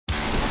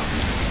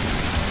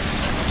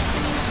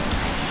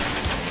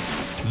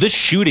the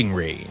shooting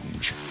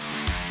range.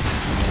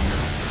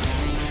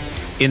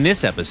 In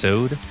this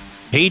episode,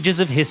 pages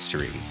of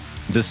history,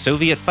 the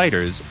Soviet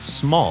fighters'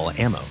 small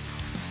ammo,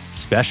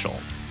 special,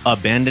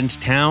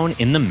 abandoned town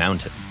in the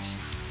mountains,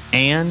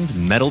 and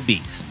metal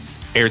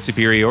beasts, air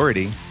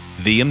superiority,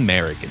 the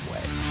American way.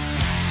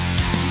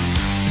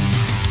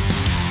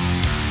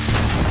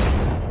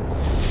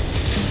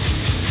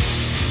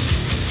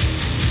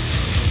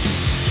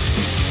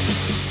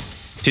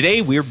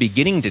 Today, we're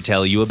beginning to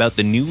tell you about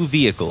the new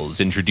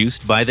vehicles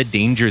introduced by the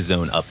Danger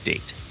Zone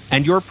update,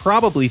 and you're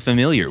probably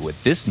familiar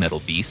with this metal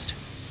beast.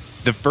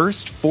 The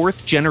first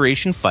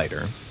fourth-generation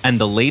fighter, and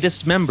the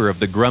latest member of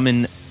the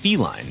Grumman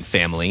feline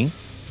family,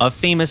 a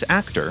famous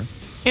actor,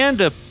 and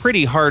a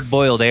pretty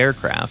hard-boiled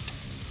aircraft.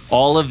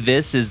 All of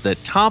this is the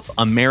top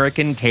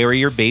American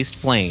carrier-based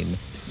plane,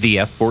 the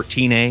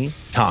F-14A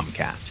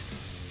Tomcat.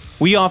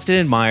 We often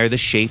admire the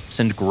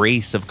shapes and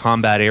grace of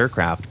combat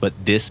aircraft, but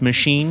this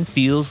machine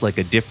feels like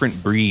a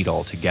different breed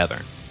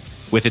altogether.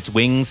 With its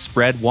wings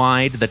spread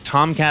wide, the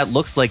Tomcat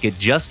looks like it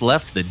just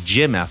left the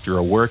gym after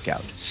a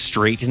workout,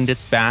 straightened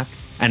its back,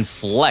 and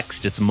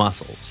flexed its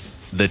muscles,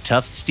 the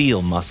tough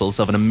steel muscles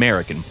of an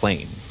American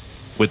plane.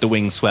 With the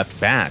wings swept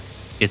back,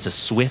 it's a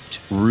swift,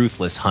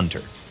 ruthless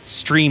hunter,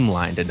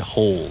 streamlined and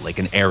whole like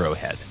an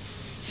arrowhead.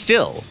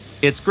 Still,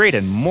 it's great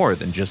in more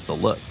than just the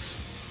looks.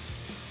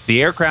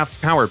 The aircraft's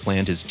power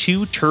plant is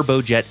two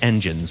turbojet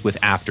engines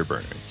with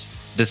afterburners.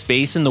 The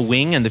space in the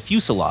wing and the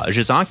fuselage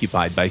is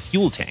occupied by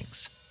fuel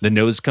tanks. The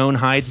nose cone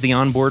hides the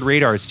onboard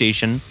radar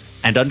station,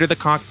 and under the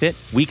cockpit,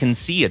 we can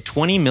see a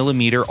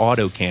 20mm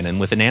autocannon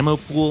with an ammo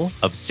pool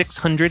of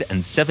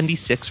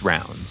 676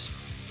 rounds.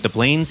 The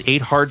plane's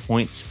 8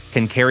 hardpoints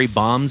can carry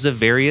bombs of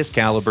various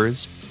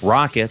calibers,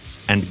 rockets,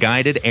 and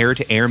guided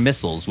air-to-air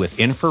missiles with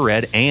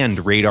infrared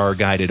and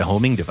radar-guided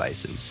homing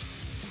devices.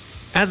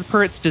 As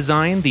per its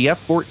design, the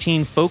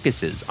F-14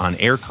 focuses on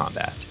air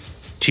combat.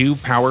 Two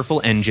powerful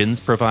engines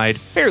provide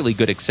fairly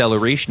good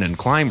acceleration and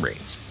climb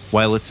rates,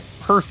 while its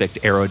perfect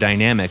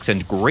aerodynamics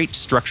and great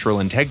structural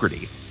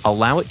integrity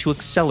allow it to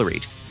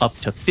accelerate up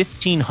to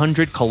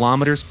 1,500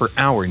 kilometers per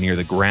hour near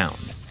the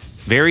ground.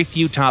 Very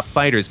few top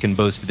fighters can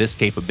boast this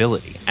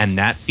capability, and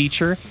that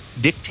feature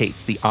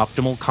dictates the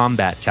optimal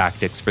combat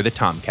tactics for the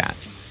Tomcat: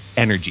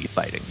 energy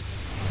fighting.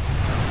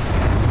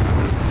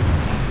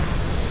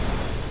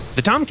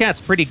 The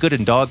Tomcat's pretty good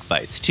in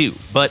dogfights too,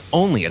 but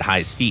only at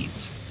high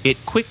speeds.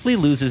 It quickly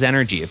loses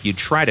energy if you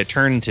try to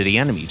turn to the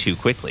enemy too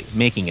quickly,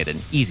 making it an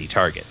easy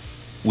target.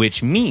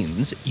 Which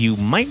means you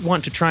might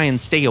want to try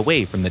and stay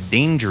away from the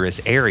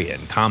dangerous area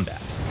in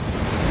combat.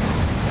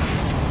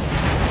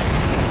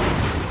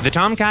 The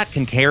Tomcat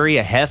can carry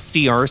a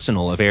hefty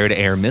arsenal of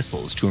air-to-air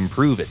missiles to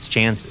improve its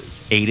chances,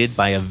 aided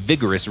by a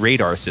vigorous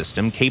radar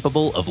system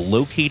capable of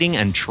locating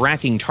and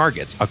tracking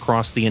targets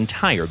across the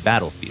entire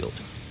battlefield.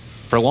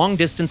 For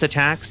long-distance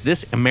attacks,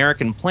 this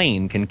American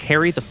plane can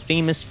carry the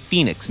famous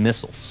Phoenix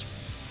missiles.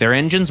 Their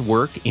engines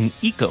work in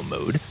eco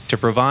mode to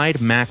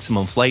provide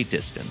maximum flight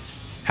distance.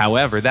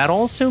 However, that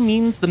also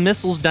means the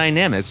missile's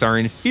dynamics are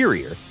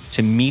inferior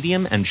to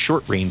medium and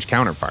short-range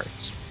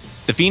counterparts.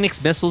 The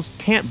Phoenix missiles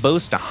can't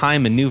boast a high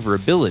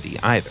maneuverability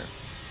either.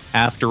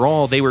 After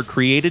all, they were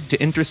created to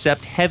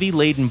intercept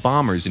heavy-laden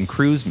bombers and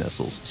cruise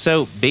missiles,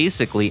 so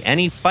basically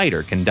any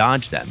fighter can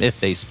dodge them if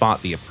they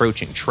spot the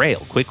approaching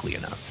trail quickly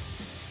enough.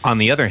 On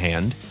the other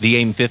hand, the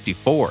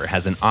AIM-54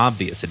 has an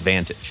obvious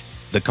advantage: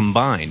 the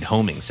combined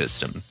homing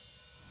system.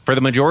 For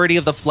the majority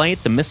of the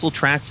flight, the missile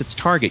tracks its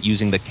target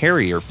using the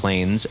carrier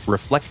plane's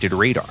reflected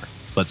radar.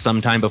 But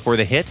sometime before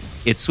the hit,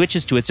 it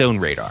switches to its own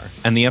radar,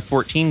 and the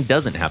F-14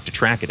 doesn't have to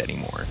track it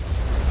anymore.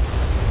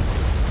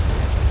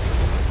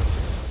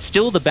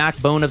 Still, the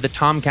backbone of the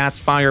Tomcat's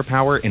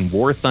firepower in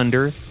War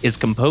Thunder is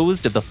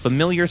composed of the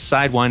familiar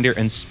Sidewinder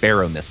and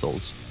Sparrow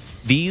missiles.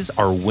 These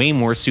are way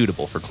more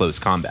suitable for close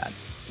combat.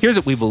 Here's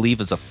what we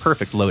believe is a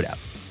perfect loadout: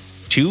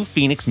 2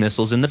 Phoenix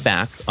missiles in the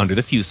back under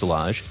the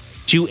fuselage,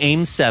 2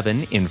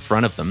 AIM-7 in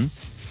front of them,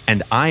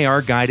 and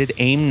IR-guided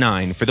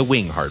AIM-9 for the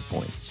wing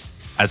hardpoints.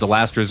 As a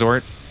last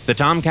resort, the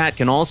Tomcat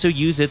can also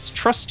use its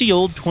trusty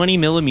old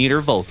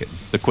 20mm Vulcan,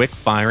 the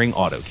quick-firing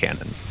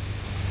autocannon.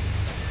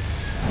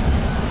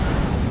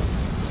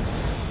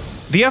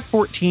 The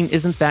F-14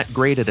 isn't that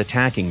great at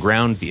attacking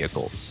ground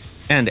vehicles,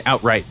 and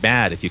outright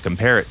bad if you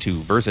compare it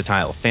to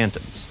versatile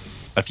Phantoms.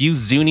 A few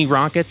Zuni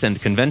rockets and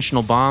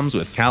conventional bombs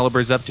with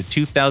calibers up to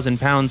 2,000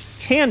 pounds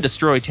can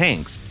destroy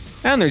tanks,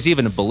 and there's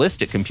even a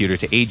ballistic computer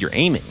to aid your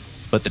aiming,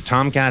 but the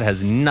Tomcat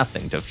has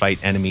nothing to fight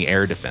enemy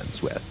air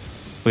defense with,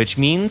 which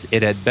means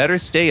it had better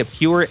stay a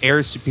pure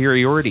air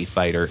superiority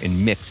fighter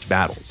in mixed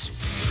battles.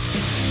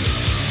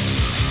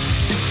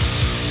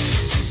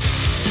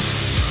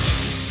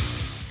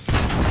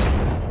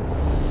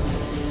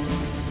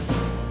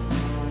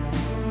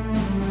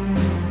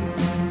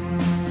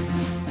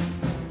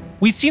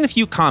 We've seen a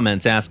few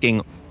comments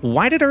asking,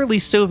 why did early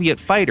Soviet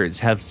fighters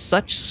have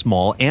such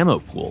small ammo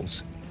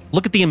pools?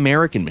 Look at the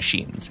American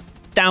machines.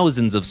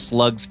 Thousands of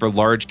slugs for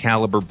large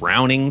caliber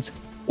Brownings,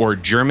 or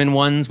German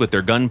ones with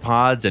their gun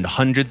pods and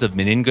hundreds of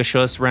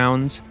Meningoschuss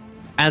rounds.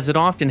 As it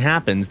often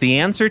happens, the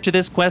answer to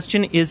this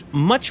question is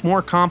much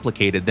more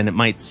complicated than it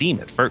might seem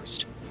at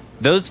first.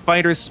 Those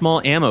fighters'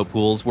 small ammo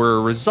pools were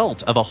a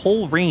result of a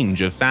whole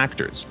range of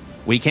factors.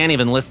 We can't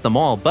even list them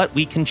all, but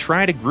we can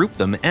try to group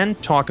them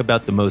and talk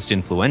about the most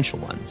influential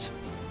ones.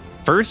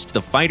 First,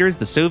 the fighters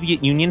the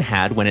Soviet Union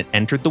had when it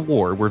entered the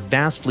war were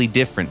vastly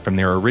different from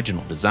their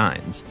original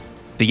designs.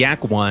 The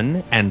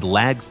Yak-1 and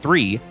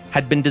Lag-3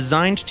 had been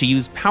designed to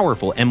use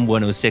powerful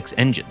M106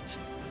 engines.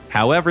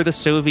 However, the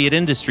Soviet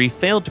industry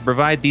failed to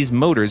provide these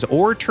motors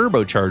or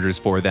turbochargers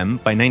for them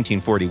by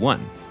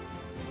 1941.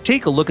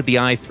 Take a look at the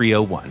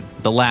I-301,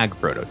 the Lag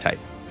prototype.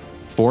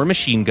 4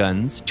 machine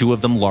guns, 2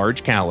 of them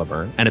large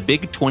caliber, and a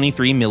big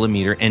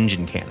 23mm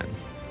engine cannon.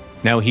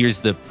 Now here's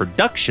the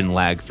production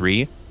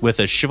Lag-3 with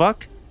a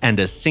Shvuk and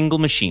a single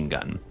machine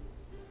gun.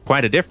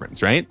 Quite a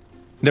difference, right?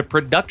 The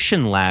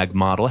production Lag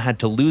model had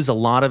to lose a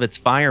lot of its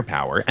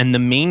firepower, and the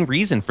main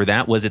reason for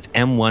that was its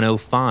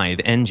M105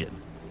 engine.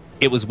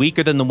 It was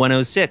weaker than the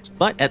 106,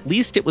 but at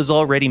least it was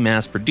already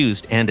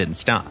mass-produced and in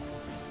stock.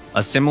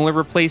 A similar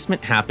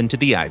replacement happened to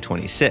the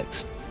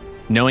I-26.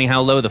 Knowing how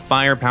low the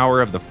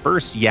firepower of the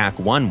first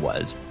Yak-1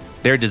 was,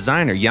 their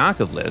designer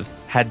Yakovlev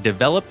had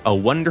developed a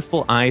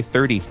wonderful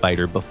I-30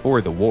 fighter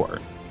before the war.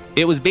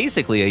 It was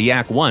basically a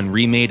Yak-1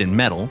 remade in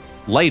metal,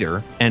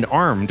 lighter, and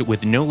armed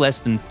with no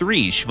less than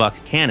 3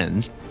 Shvuk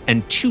cannons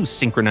and 2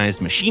 synchronized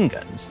machine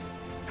guns.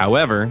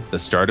 However, the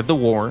start of the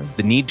war,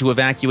 the need to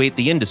evacuate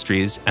the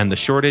industries, and the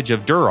shortage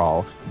of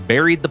Dural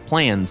buried the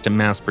plans to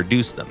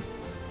mass-produce them.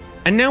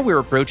 And now we're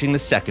approaching the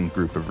second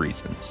group of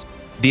reasons.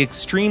 The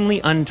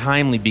extremely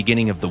untimely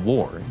beginning of the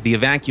war, the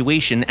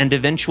evacuation and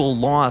eventual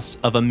loss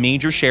of a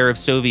major share of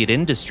Soviet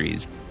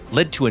industries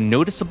led to a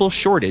noticeable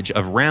shortage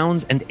of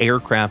rounds and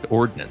aircraft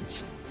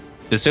ordnance.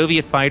 The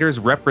Soviet fighters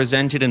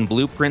represented in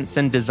blueprints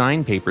and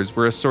design papers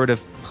were a sort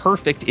of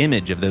perfect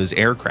image of those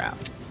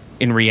aircraft.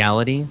 In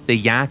reality, the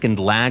Yak and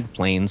Lag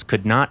planes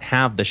could not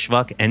have the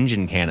Shvuk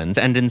engine cannons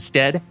and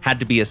instead had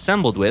to be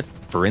assembled with,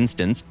 for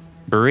instance,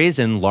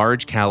 Berezin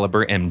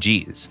large-caliber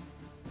MGs.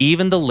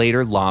 Even the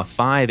later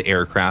La-5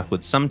 aircraft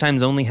would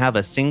sometimes only have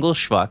a single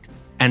Shvuk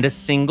and a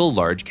single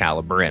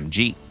large-caliber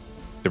MG.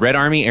 The Red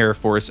Army Air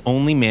Force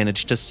only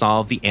managed to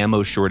solve the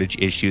ammo shortage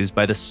issues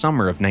by the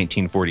summer of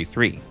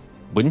 1943.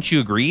 Wouldn't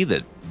you agree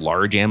that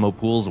large ammo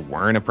pools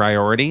weren't a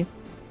priority?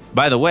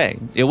 By the way,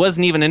 it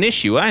wasn't even an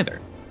issue either.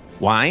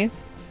 Why?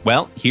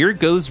 Well, here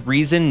goes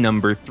reason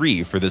number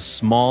 3 for the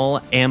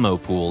small ammo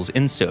pools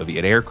in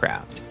Soviet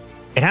aircraft.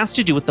 It has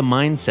to do with the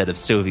mindset of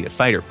Soviet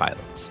fighter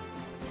pilots.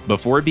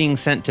 Before being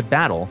sent to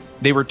battle,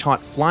 they were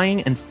taught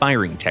flying and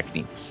firing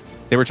techniques.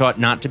 They were taught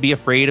not to be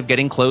afraid of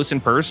getting close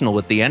and personal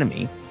with the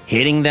enemy,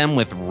 hitting them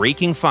with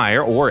raking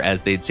fire, or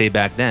as they'd say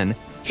back then,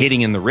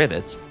 hitting in the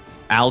rivets,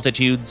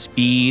 altitude,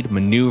 speed,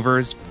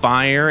 maneuvers,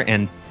 fire,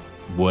 and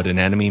would an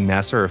enemy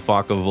Messer or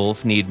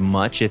Focke-Wulf need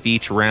much if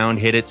each round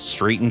hit it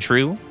straight and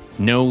true?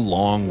 No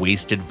long,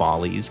 wasted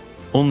volleys,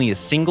 only a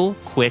single,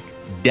 quick,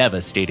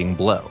 devastating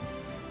blow.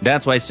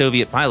 That's why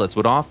Soviet pilots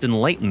would often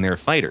lighten their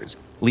fighters,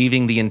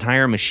 leaving the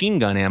entire machine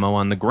gun ammo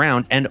on the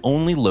ground and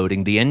only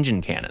loading the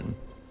engine cannon.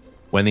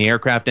 When the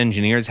aircraft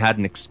engineers had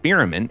an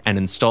experiment and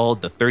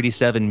installed the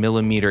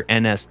 37mm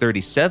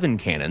NS-37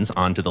 cannons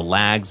onto the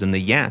Lags and the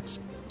Yaks,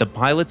 the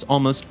pilots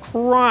almost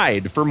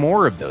cried for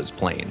more of those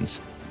planes.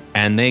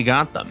 And they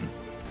got them.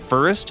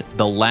 First,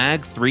 the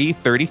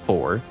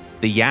Lag-334,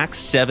 the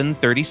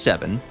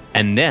Yak-737,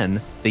 and then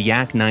the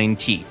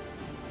Yak-9T.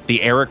 The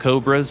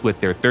Airacobras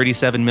with their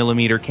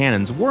 37mm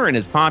cannons weren't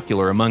as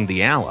popular among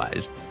the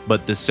Allies,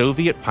 but the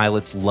Soviet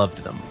pilots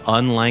loved them,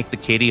 unlike the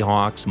Kitty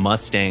Hawks,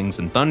 Mustangs,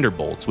 and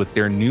Thunderbolts with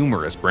their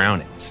numerous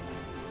Brownings.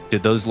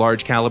 Did those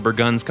large caliber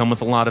guns come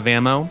with a lot of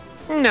ammo?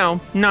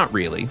 No, not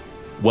really.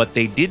 What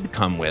they did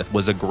come with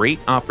was a great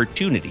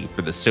opportunity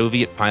for the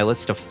Soviet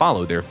pilots to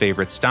follow their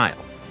favorite style,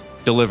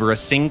 deliver a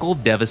single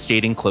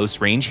devastating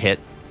close-range hit,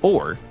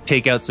 or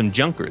take out some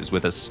junkers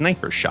with a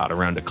sniper shot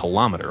around a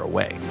kilometer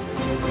away.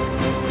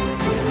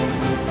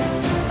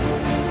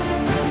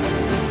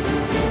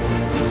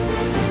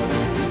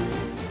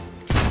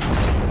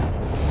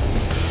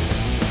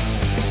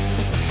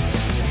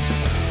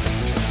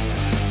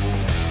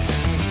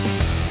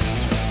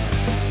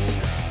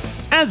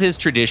 As is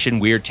tradition,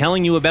 we're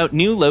telling you about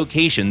new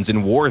locations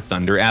in War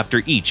Thunder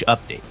after each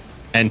update.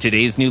 And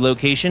today's new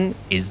location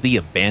is the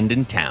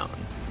abandoned town.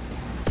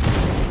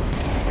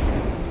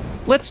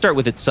 Let's start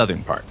with its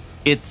southern part.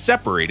 It's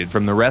separated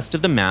from the rest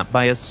of the map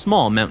by a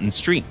small mountain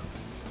stream.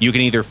 You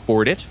can either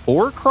ford it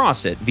or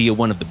cross it via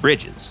one of the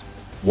bridges.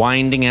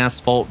 Winding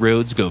asphalt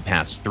roads go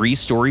past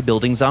 3-story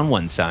buildings on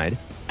one side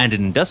and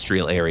an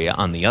industrial area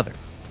on the other.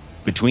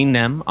 Between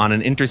them, on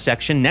an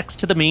intersection next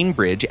to the main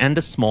bridge and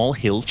a small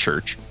hill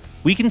church,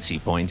 we can see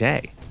Point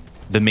A,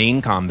 the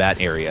main combat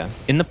area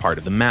in the part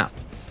of the map.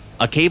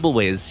 A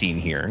cableway is seen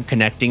here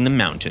connecting the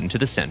mountain to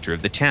the center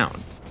of the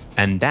town,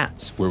 and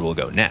that's where we'll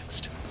go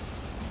next.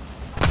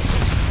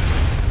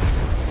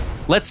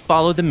 Let's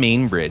follow the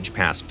main bridge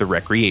past the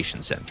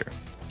recreation center.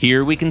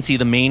 Here we can see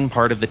the main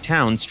part of the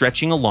town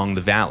stretching along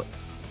the valley.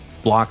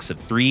 Blocks of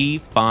 3,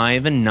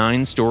 5, and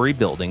 9-story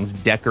buildings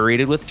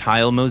decorated with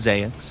tile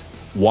mosaics,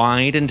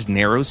 wide and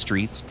narrow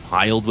streets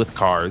piled with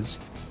cars,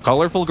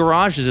 colorful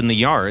garages in the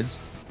yards,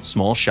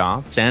 small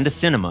shops, and a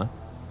cinema.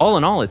 All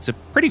in all, it's a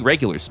pretty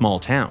regular small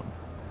town.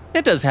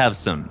 It does have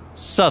some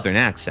southern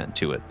accent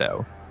to it,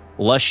 though.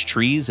 Lush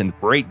trees and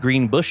bright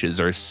green bushes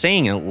are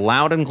saying it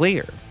loud and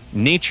clear.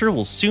 Nature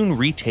will soon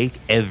retake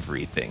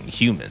everything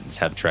humans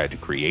have tried to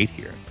create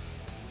here.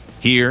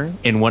 Here,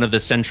 in one of the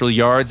central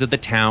yards of the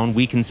town,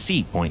 we can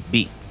see Point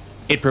B.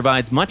 It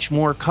provides much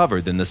more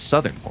cover than the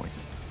southern point.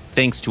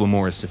 Thanks to a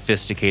more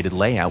sophisticated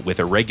layout with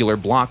irregular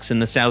blocks in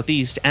the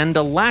southeast and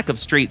a lack of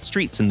straight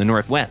streets in the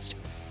northwest,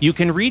 you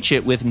can reach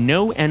it with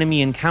no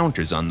enemy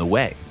encounters on the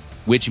way,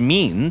 which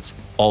means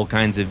all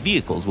kinds of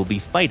vehicles will be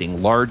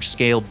fighting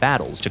large-scale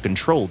battles to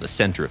control the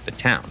center of the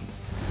town.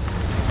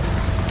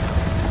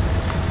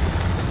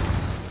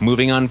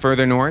 Moving on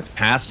further north,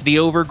 past the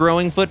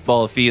overgrowing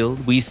football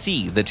field, we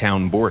see the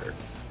town border.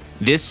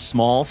 This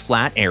small,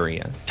 flat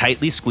area,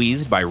 tightly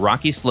squeezed by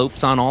rocky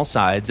slopes on all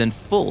sides and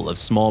full of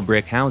small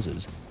brick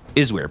houses,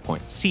 is where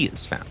Point C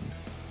is found.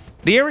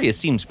 The area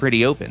seems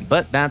pretty open,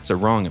 but that's a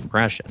wrong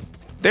impression.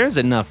 There's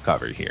enough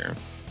cover here.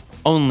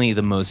 Only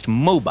the most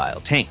mobile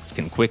tanks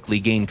can quickly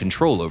gain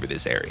control over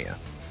this area.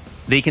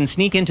 They can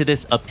sneak into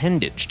this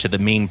appendage to the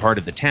main part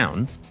of the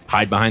town,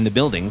 hide behind the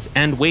buildings,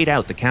 and wait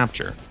out the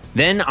capture.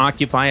 Then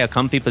occupy a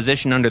comfy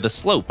position under the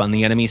slope on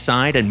the enemy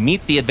side and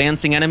meet the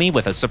advancing enemy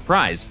with a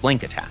surprise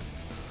flank attack.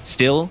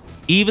 Still,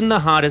 even the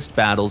hottest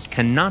battles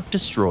cannot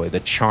destroy the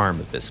charm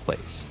of this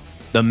place.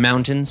 The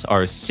mountains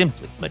are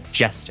simply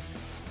majestic.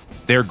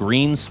 Their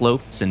green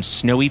slopes and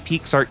snowy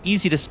peaks are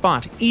easy to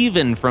spot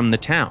even from the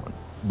town,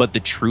 but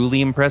the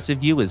truly impressive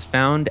view is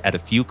found at a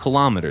few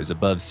kilometers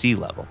above sea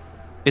level.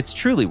 It's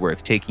truly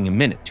worth taking a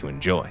minute to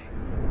enjoy.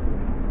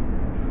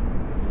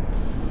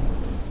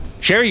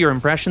 Share your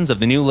impressions of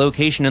the new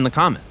location in the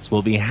comments.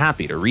 We'll be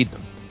happy to read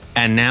them.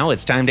 And now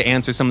it's time to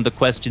answer some of the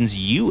questions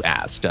you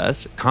asked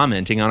us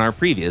commenting on our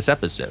previous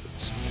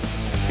episodes.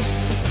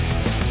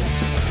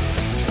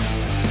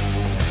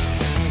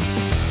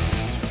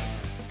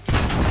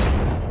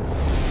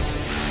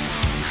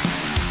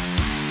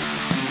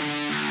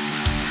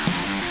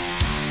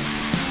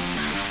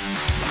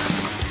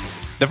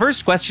 The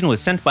first question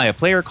was sent by a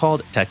player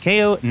called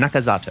Takeo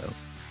Nakazato.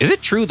 Is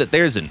it true that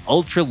there's an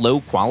ultra-low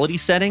quality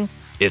setting?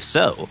 If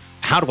so,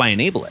 how do I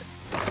enable it?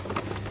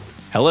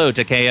 Hello,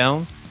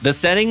 Takeo. The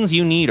settings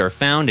you need are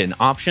found in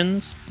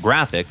Options,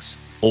 Graphics,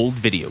 Old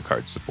Video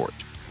Card Support.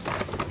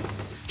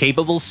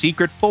 Capable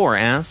Secret 4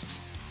 asks,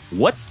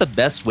 what's the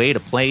best way to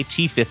play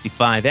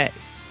T-55A?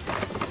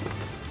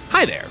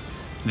 Hi there.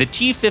 The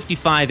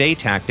T-55A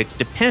tactics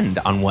depend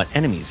on what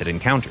enemies it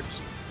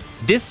encounters.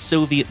 This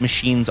Soviet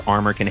machine's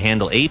armor can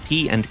handle AP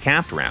and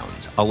capped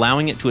rounds,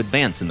 allowing it to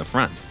advance in the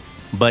front.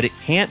 But it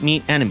can't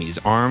meet enemies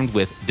armed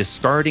with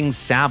discarding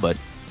sabot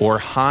or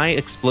high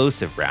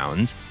explosive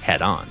rounds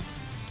head-on.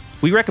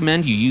 We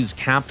recommend you use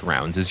capped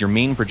rounds as your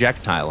main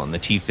projectile on the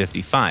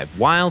T-55,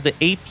 while the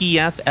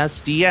APF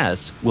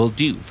SDS will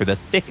do for the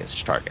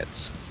thickest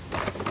targets.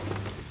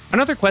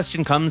 Another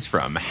question comes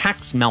from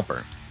Hax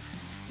Melper.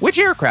 Which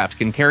aircraft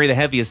can carry the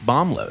heaviest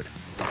bomb load?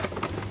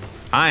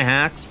 Hi,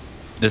 Hax.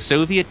 The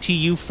Soviet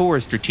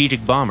Tu-4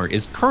 strategic bomber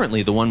is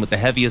currently the one with the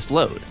heaviest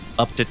load,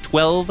 up to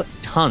 12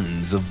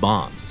 tons of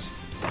bombs.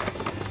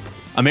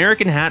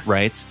 American Hat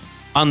writes,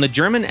 on the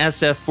German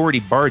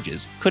SF-40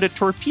 barges, could a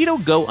torpedo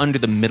go under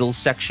the middle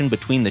section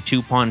between the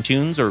two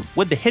pontoons, or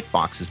would the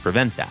hitboxes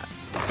prevent that?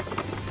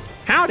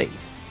 Howdy!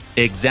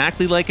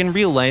 Exactly like in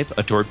real life,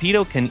 a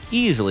torpedo can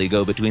easily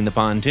go between the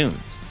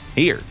pontoons.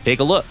 Here, take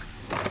a look.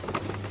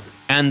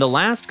 And the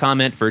last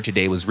comment for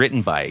today was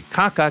written by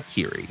Kaka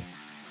Kiri.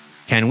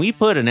 Can we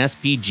put an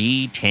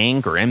SPG,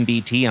 tank, or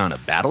MBT on a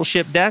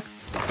battleship deck?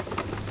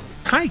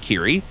 Hi,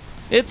 Kiri.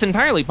 It's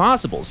entirely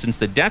possible, since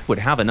the deck would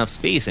have enough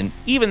space and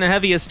even the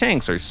heaviest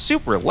tanks are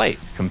super light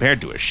compared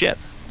to a ship.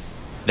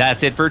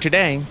 That's it for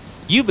today.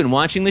 You've been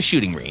watching The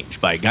Shooting Range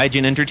by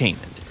Gaijin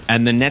Entertainment,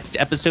 and the next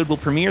episode will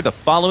premiere the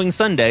following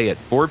Sunday at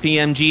 4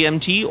 p.m.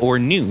 GMT or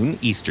noon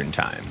Eastern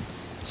Time.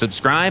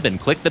 Subscribe and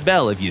click the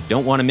bell if you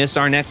don't want to miss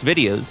our next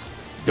videos.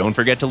 Don't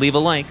forget to leave a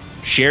like,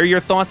 share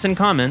your thoughts and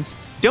comments,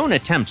 don't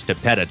attempt to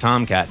pet a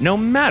Tomcat no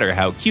matter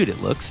how cute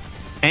it looks,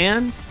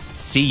 and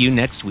see you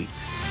next week.